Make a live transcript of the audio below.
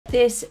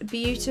This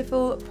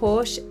beautiful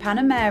Porsche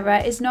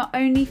Panamera is not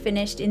only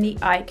finished in the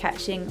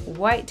eye-catching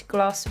white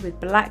gloss with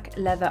black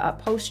leather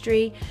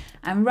upholstery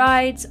and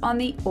rides on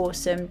the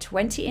awesome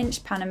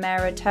 20-inch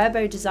Panamera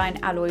turbo design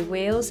alloy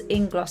wheels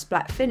in gloss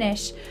black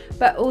finish,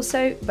 but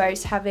also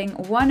boasts having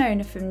one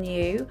owner from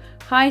new,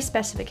 high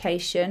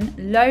specification,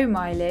 low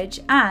mileage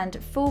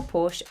and full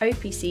Porsche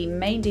OPC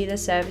main dealer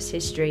service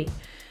history.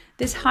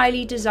 This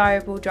highly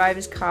desirable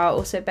driver's car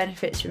also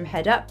benefits from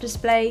head-up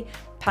display,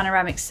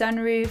 Panoramic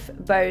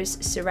Sunroof, BOSE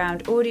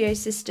Surround Audio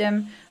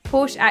System,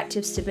 Porsche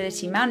Active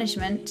Stability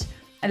Management,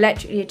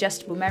 electrically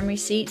adjustable memory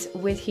seats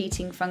with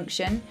heating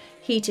function,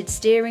 heated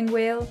steering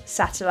wheel,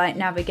 satellite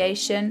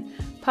navigation,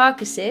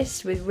 park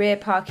assist with rear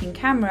parking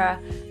camera,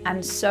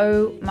 and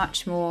so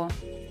much more.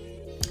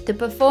 The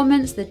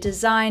performance, the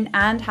design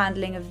and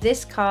handling of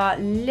this car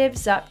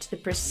lives up to the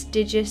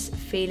prestigious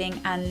feeling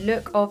and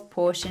look of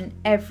Porsche in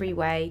every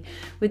way,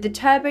 with the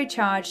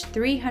turbocharged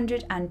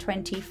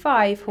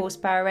 325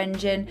 horsepower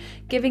engine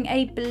giving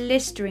a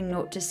blistering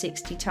 0 to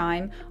 60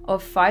 time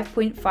of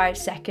 5.5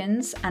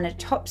 seconds and a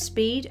top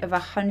speed of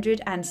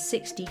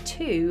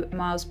 162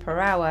 miles per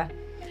hour.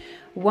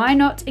 Why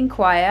not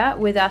inquire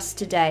with us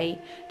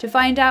today to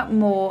find out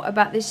more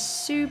about this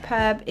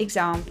superb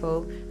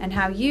example and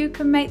how you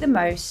can make the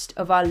most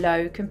of our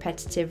low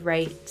competitive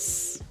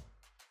rates.